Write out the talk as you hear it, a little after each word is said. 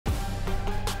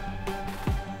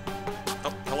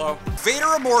Hello.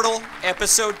 Vader Immortal,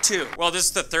 episode 2. Well, this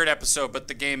is the 3rd episode, but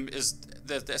the game is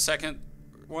the second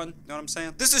one. You know what I'm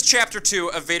saying? This is chapter 2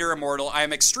 of Vader Immortal. I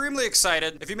am extremely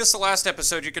excited. If you missed the last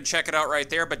episode, you can check it out right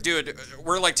there. But dude,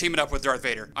 we're like teaming up with Darth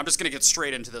Vader. I'm just gonna get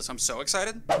straight into this. I'm so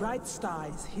excited. Bright star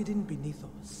is hidden beneath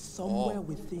us, somewhere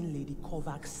within Lady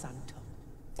Korvax's sanctum.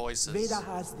 Voices. Vader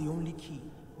has the only key,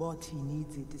 but he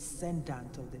needs a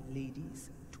descendant of the ladies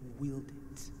to wield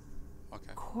it.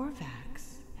 Okay.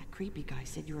 Korvax? That creepy guy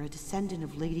said you were a descendant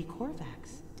of Lady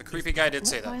Korvax. The creepy guy did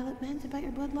say that. What Violet meant about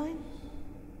your bloodline?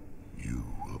 You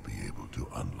will be able to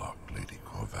unlock Lady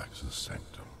Korvax's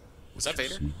sanctum. Is that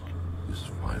Vader? Is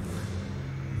finally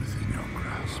within your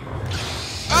grasp.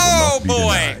 Oh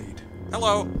boy!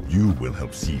 Hello. You will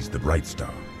help seize the Bright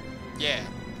Star. Yeah,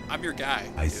 I'm your guy.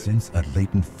 I sense a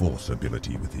latent force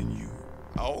ability within you.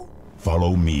 Oh?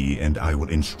 Follow me and I will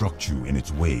instruct you in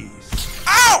its ways.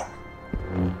 Ow!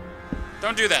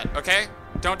 Don't do that, okay?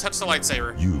 Don't touch the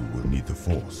lightsaber. You will need the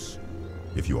Force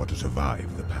if you are to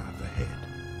survive the path ahead.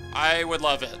 I would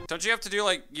love it. Don't you have to do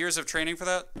like years of training for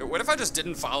that? What if I just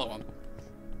didn't follow him?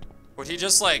 Would he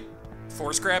just like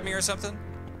force grab me or something?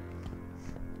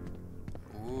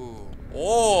 Ooh.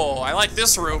 Oh, I like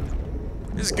this route.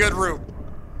 This is a good route.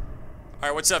 All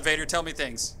right, what's up, Vader? Tell me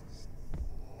things.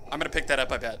 I'm gonna pick that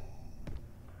up, I bet.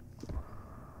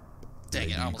 Dang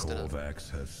it, I almost did it. Korvax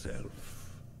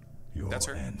herself, your That's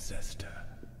her. ancestor.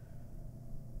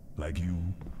 Like you,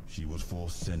 she was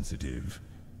Force sensitive,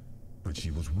 but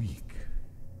she was weak.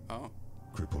 Oh.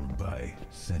 Crippled by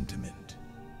sentiment.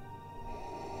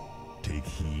 Take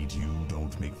heed you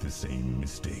don't make the same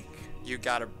mistake. You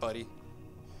got it, buddy.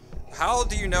 How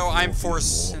do you know I'm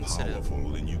Force More sensitive?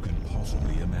 powerful than you can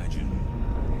possibly imagine.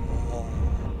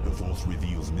 The Force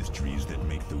reveals mysteries that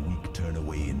make the weak turn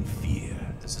away in fear.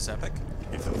 This is epic.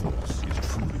 If the Force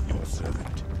is truly your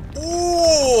servant,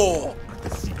 Ooh! the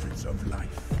secrets of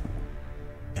life.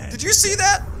 And Did you see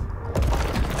that?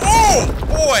 Oh,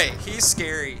 boy, he's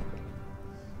scary.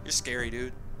 You're scary,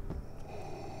 dude.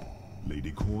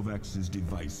 Lady Korvax's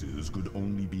devices could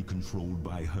only be controlled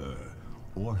by her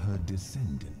or her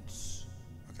descendants.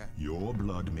 Okay. Your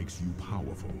blood makes you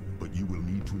powerful, but you will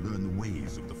need to learn the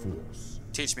ways of the Force.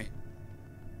 Teach me.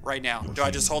 Right now. Your Do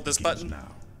I just training hold this begins button?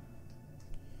 now.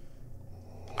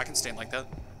 I can stand like that.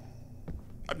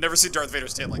 I've never seen Darth Vader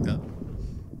stand like that.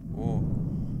 Whoa.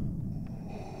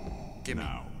 Give me.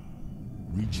 Now,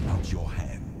 reach out your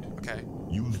hand. Okay.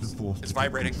 Use the Force It's to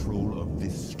vibrating. take control of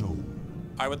this stone.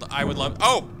 I would love.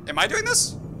 Oh, am I doing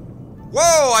this?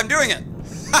 Whoa, I'm doing it.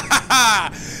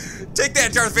 Take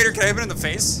that, Darth Vader. Can I hit him in the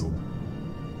face?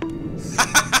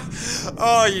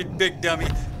 Oh, you big dummy.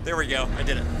 There we go. I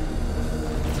did it.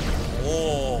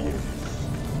 Oh,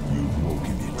 You've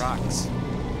woken it. rocks.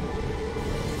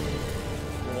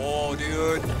 Oh,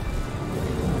 dude.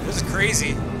 This is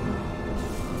crazy.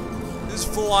 This is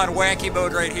full-on wacky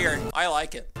mode right here. I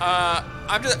like it.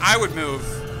 I would move.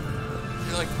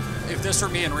 Like, if this were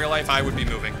me in real life, I would be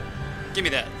moving. Give me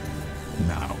that.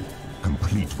 Now,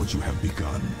 complete what you have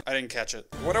begun. I didn't catch it.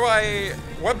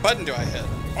 What button do I hit?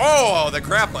 Oh, the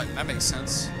grab button. That makes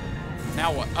sense.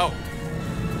 Now what? Oh.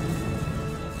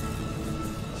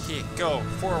 Here, go,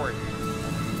 forward.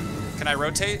 Can I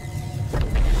rotate?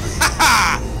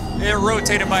 Ha! It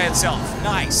rotated by itself.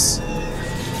 Nice.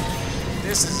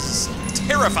 This is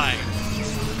terrifying.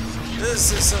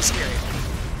 This is so scary.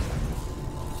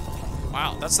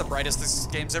 Wow, that's the brightest this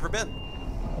game's ever been.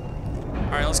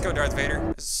 All right, let's go, Darth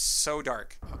Vader. It's so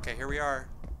dark. Okay, here we are.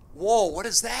 Whoa, what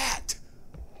is that?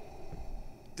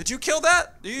 Did you kill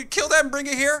that? Did you kill that and bring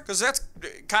it here? Because that's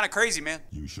kind of crazy, man.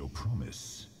 You shall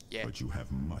promise, Yeah. but you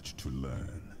have much to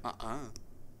learn. Uh-uh.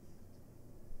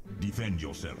 Defend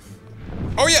yourself.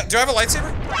 Oh, yeah, do I have a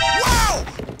lightsaber? Wow!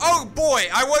 Oh, boy,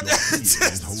 I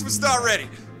was not ready.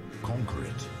 Conquer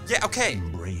it. Yeah, okay.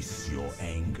 Embrace your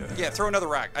anger. Yeah, throw another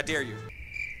rock. I dare you.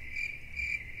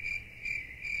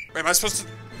 Wait, am I supposed to...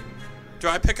 Do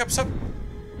I pick up some?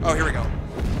 Oh, here we go.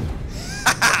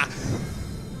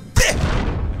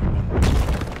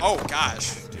 Oh,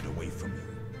 gosh. Get away from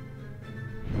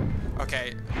you.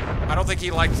 Okay. I don't think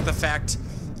he liked the fact...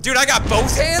 Dude, I got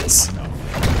both hands?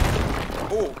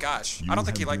 Oh, gosh. I don't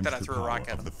think he liked that I threw a rock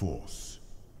at him. The Force.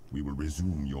 We will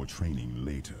resume your training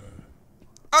later.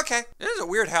 Okay. It is a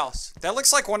weird house. That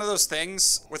looks like one of those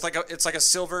things with like it's like a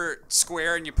silver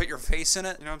square and you put your face in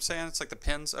it. You know what I'm saying? It's like the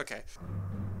pins. Okay.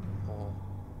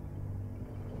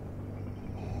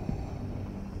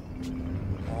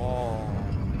 Oh.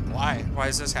 Why? Why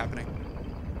is this happening?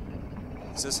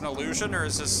 Is this an illusion or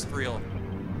is this real?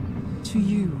 To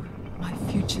you, my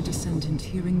future descendant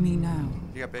hearing me now,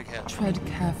 You got big head. tread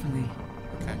carefully.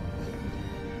 Okay.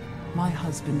 My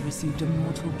husband received a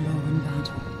mortal blow in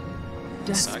battle.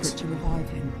 Desperate Sucks. to revive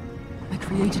him, I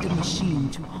created a machine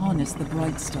to harness the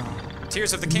Bright Star.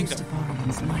 Tears of the Kingdom.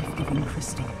 Mustafarian's life-giving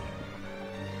crystal.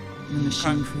 The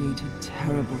machine created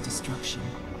terrible destruction.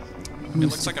 It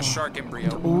looks like a shark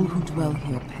embryo. And all who dwell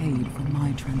here paid for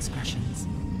my transgressions.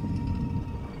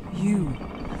 You,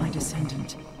 my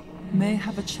descendant, may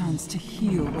have a chance to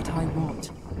heal what I wrought.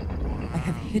 I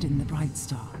have hidden the Bright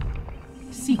Star.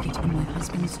 Seek it in my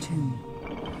husband's tomb.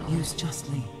 Used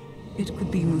justly, it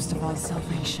could be Mustafa's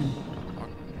salvation.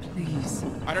 Please.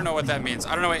 I don't know what that means.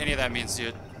 I don't know what any of that means,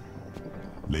 dude.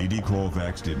 Lady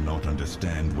Corvax did not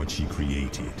understand what she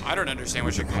created. I don't understand what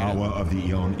With she the created. power of the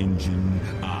Eon Engine,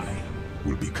 I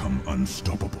will become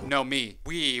unstoppable. No, me.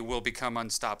 We will become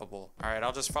unstoppable. All right,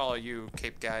 I'll just follow you,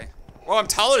 Cape Guy. Oh, I'm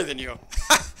taller than you.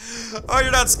 Oh,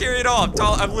 you're not scary at all.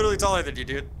 I'm literally taller than you,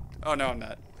 dude. Oh, no, I'm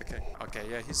not. Okay. Okay,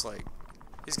 yeah, he's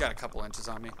got a couple inches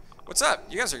on me. What's up?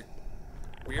 You guys are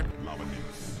weird.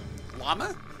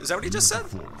 Llama? Is that what he just said?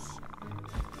 Force.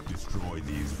 Destroy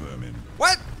these vermin.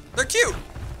 What? They're cute.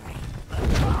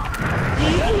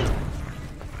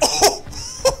 Oh,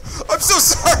 I'm so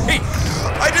sorry.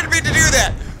 I didn't mean to do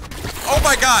that. Oh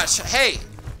my gosh. Hey,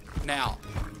 now,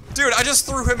 dude, I just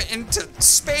threw him into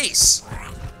space.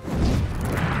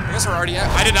 I guess we're already at.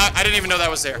 I didn't even know that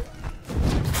was there.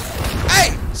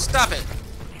 Hey, stop it.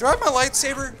 Do I have my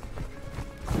lightsaber?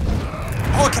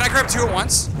 Oh, can I grab two at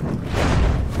once?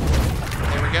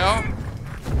 There we go.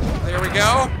 There we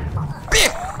go.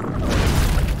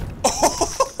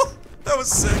 Oh, that was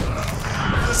sick.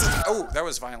 Oh, that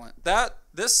was violent.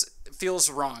 This feels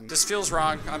wrong. This feels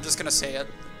wrong. I'm just gonna say it.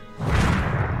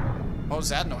 What was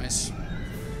that noise?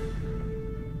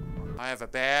 I have a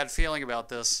bad feeling about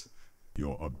this.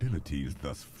 Your abilities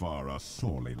thus far are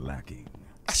sorely lacking.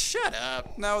 Shut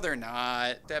up. No, they're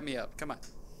not. Dab me up. Come on.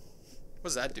 What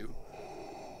does that do?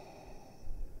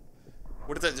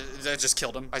 What did that just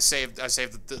killed him? I saved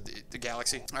the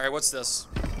galaxy. All right, what's this?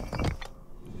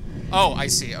 Oh, I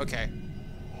see. Okay.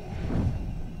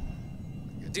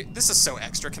 Dude, this is so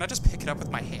extra. Can I just pick it up with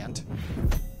my hand?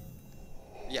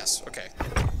 Yes. Okay.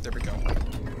 There we go.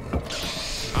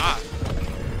 Ah.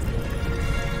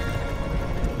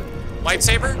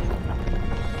 Lightsaber?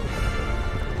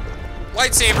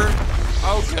 Lightsaber.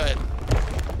 Oh, good.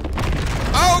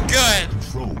 Oh, good.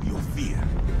 Control your fear.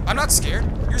 I'm not scared.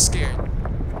 You're scared.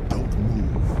 Don't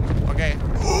move. Okay.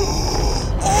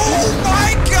 Oh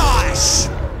my gosh!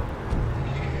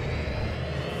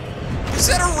 Is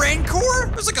that a Rancor?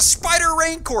 There's like a spider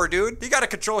Rancor, dude. You gotta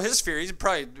control his fear. He's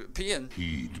probably peeing.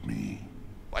 Heed me.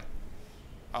 What?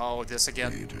 Oh, this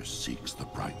again. Vader seeks the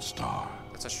Bright Star.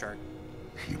 That's a shark.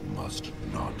 He must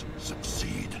not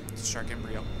succeed. It's a shark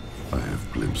embryo. I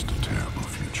have glimpsed a terrible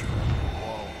future.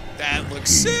 That looks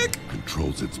He sick.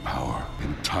 controls its power.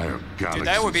 Entire galaxies Dude,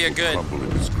 that would be a will good crumble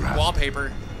in his grasp.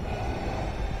 wallpaper.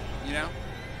 You know?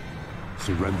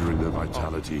 Surrendering their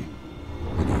vitality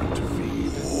in order to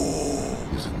feed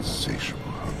his insatiable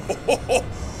hunger.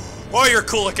 Oh, you're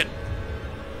cool looking.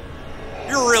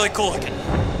 You're really cool looking.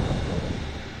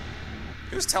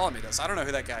 Who's telling me this? I don't know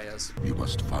who that guy is. You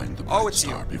must find the Oh, Bright it's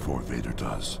Star you. before Vader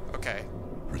does. Okay.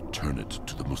 Return it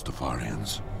to the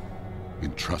Mustafarians.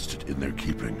 Entrust it in their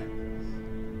keeping.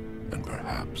 And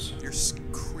perhaps You're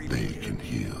creepy. they can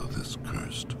heal this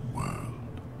cursed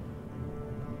world.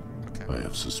 Okay. I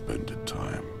have suspended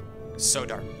time, It's so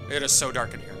dark. It is so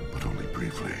dark in here. but only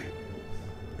briefly.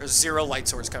 There's zero light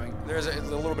source coming. There's a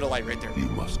little bit of light right there. You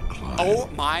must climb. Oh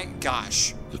my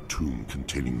gosh. The tomb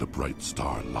containing the Bright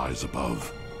Star lies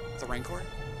above. The Rancor?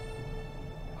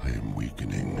 I am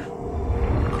weakening.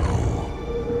 Go.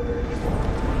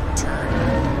 Turn.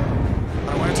 I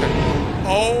don't want to turn.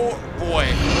 Oh boy.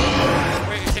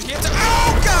 Wait, can he attack?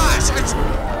 Oh gosh!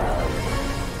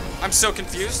 I'm so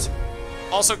confused.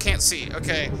 Also can't see.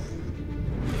 Okay.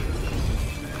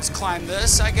 Let's climb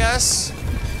this, I guess.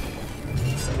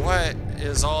 What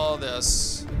is all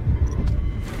this?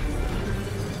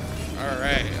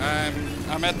 Alright,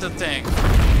 I'm at the thing.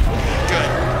 Good.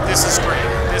 This is great.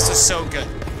 This is so good.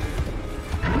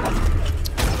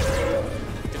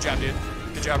 Good job, dude.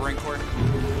 Good job, Rancor.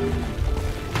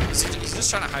 He's just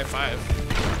trying to high five.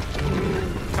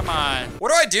 Come on. What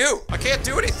do I do? I can't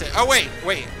do anything. Oh, wait.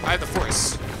 I have the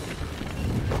Force.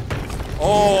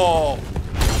 Oh.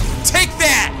 Take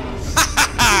that!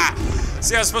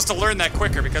 See, I was supposed to learn that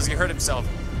quicker because he hurt himself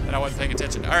and I wasn't paying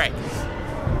attention. All right.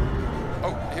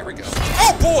 Oh, here we go.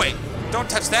 Oh, boy! Don't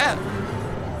touch that.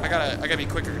 I gotta be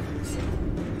quicker.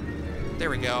 There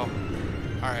we go.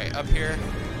 All right, up here.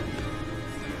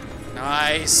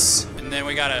 Nice. And then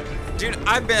we gotta... Dude,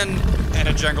 I've been at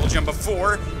a jungle gym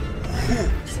before.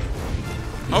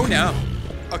 Oh no.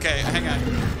 Okay, hang on.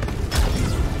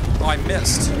 Oh, I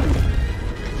missed.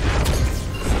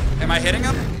 Am I hitting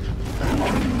him?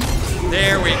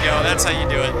 There we go. That's how you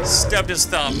do it. Stubbed his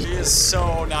thumb. He is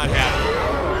so not happy.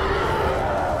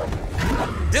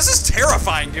 This is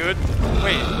terrifying, dude.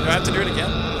 Wait, do I have to do it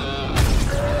again?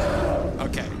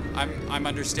 Okay, I'm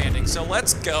understanding. So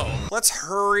let's go. Let's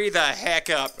hurry the heck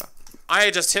up. I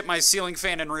just hit my ceiling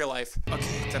fan in real life.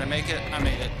 Okay, did I make it? I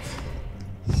made it.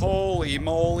 Holy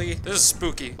moly. This is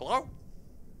spooky. Hello?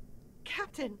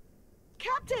 Captain!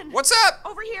 Captain! What's up?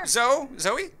 Over here! Zoe?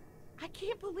 I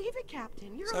can't believe it,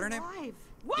 Captain. You're Is that her name? alive.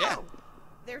 Whoa! Yeah.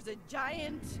 There's a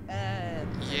giant,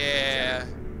 Yeah.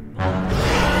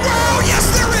 Whoa, yes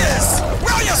there is!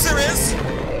 Well, yes there is!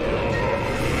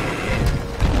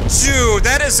 Dude,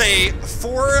 that is a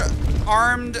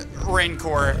 4-armed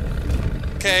Rancor.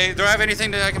 Okay, do I have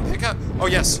anything that I can pick up? Oh,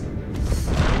 yes.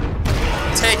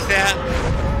 Take that.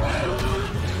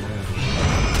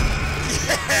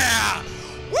 Yeah!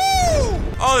 Woo!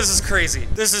 Oh, this is crazy.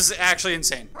 This is actually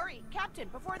insane. Hurry, Captain,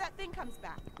 before that thing comes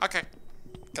back. Okay.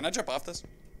 Can I jump off this?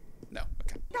 No,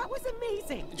 okay. That was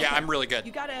amazing. Yeah, Okay, I'm really good.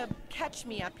 You gotta catch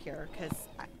me up here, because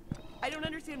I don't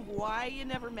understand why you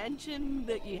never mentioned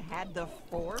that you had the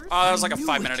Force. Oh, that was like a I knew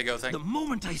 5-minute it. ago thing. The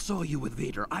moment I saw you with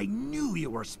Vader, I knew you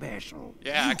were special.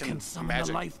 Yeah, you I can summon imagine.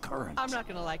 the life current. I'm not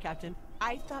gonna lie, Captain.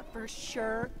 I thought for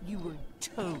sure you were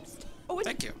toast. Oh, and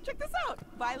Thank you. Check this out.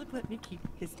 Violet let me keep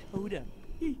his totem.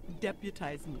 He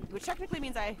deputized me, which technically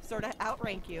means I sort of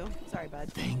outrank you. Sorry,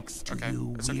 bud. Thanks to Okay,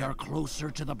 you, it's we okay. are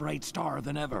closer to the bright star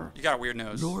than ever. You got a weird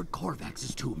nose. Lord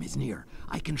Corvax's tomb is near.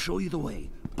 I can show you the way,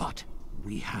 but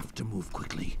we have to move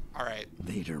quickly. All right,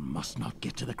 Vader must not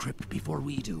get to the crypt before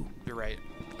we do. you're right.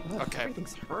 Ugh, Okay.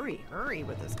 Everything's hurry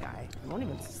with this guy. He won't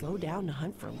even slow down to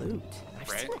hunt for loot. I've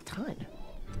Right. seen a ton,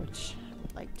 which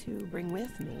I'd like to bring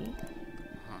with me.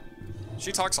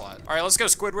 She talks a lot. All right, let's go,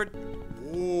 Squidward.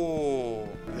 Ooh,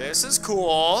 this is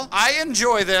cool. I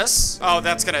enjoy this. Oh,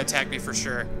 that's gonna attack me for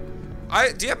sure.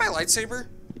 Do you have my lightsaber,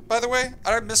 by the way?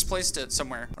 I misplaced it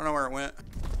somewhere. I don't know where it went.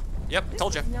 Yep,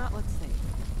 told you. This is not what's safe.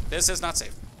 This is not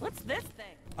safe. What's this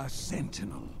thing? A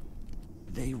sentinel.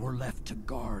 They were left to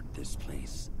guard this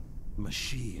place.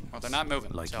 Machines. Well, they're not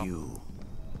moving. Like so. you.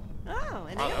 Oh,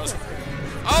 an Oh, that was- ancestor.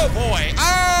 Oh boy.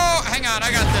 Oh, hang on,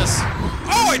 I got this.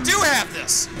 Oh, I do have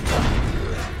this.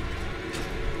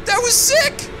 That was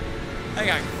sick. Hang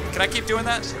on, can I keep doing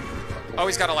that? Oh,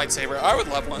 he's got a lightsaber. I would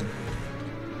love one.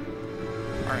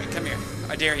 All right, come here.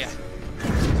 I dare you.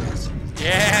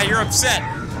 Yeah, you're upset.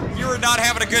 You are not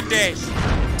having a good day.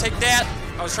 Take that.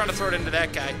 I was trying to throw it into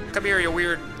that guy. Come here, you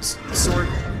weird sword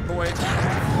boy.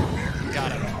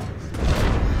 Got him.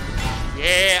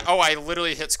 Yeah. Oh, I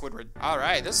literally hit Squidward. All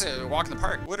right, this is a walk in the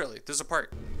park. Literally, this is a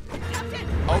park. Captain!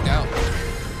 Oh no.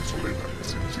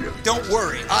 Don't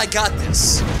worry, I got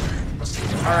this.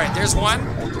 All right, there's one.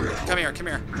 Come here, come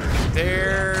here.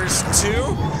 There's two.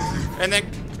 And then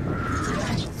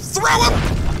throw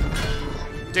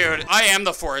him! Dude, I am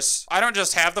the Force. I don't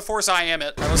just have the Force, I am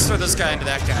it. All right, let's throw this guy into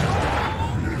that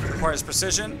guy. Requires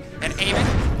precision and aiming.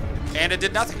 And it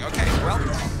did nothing. Okay, well,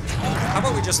 how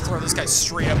about we just throw this guy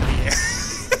straight up in the air?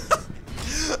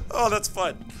 Oh, that's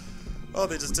fun. Oh,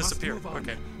 they just We must disappeared. move on.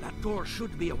 Okay. That door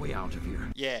should be a way out of here.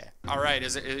 Yeah. All right.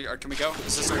 Or can we go?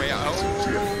 Is this a way out?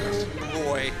 Oh,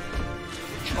 boy.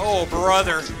 Oh,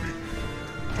 brother.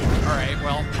 All right.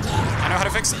 Well, I know how to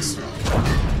fix this.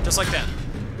 Just like that.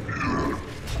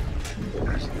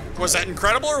 Was that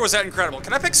incredible or was that incredible?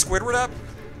 Can I pick Squidward up?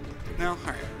 No? All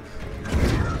right.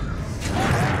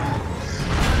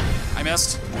 I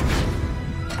missed.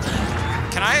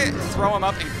 Can I throw him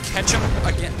up and catch him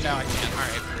again? No, I can't. All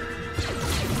right.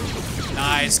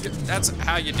 Nice. That's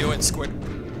how you do it, Squid.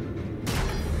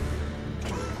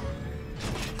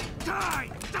 Die!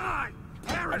 Die!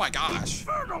 Oh my gosh.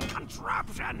 Infernal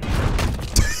contraption!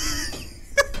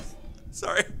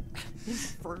 Sorry.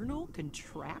 Infernal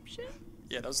contraption?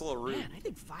 Yeah, that was a little rude. Man, I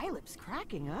think Violet's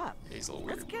cracking up. He's a little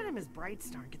Let's weird. get him his bright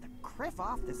star and get the criff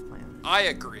off this planet. I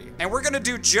agree. And we're gonna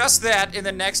do just that in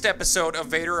the next episode of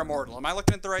Vader Immortal. Am I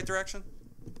looking at the right direction?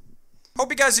 Hope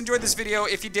you guys enjoyed this video.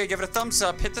 If you did, give it a thumbs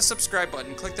up, hit the subscribe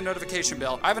button, click the notification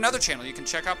bell. I have another channel you can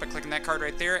check out by clicking that card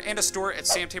right there, and a store at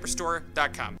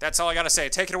samtaborstore.com. That's all I gotta say.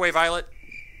 Take it away, Violet.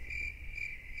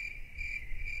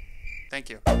 Thank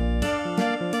you.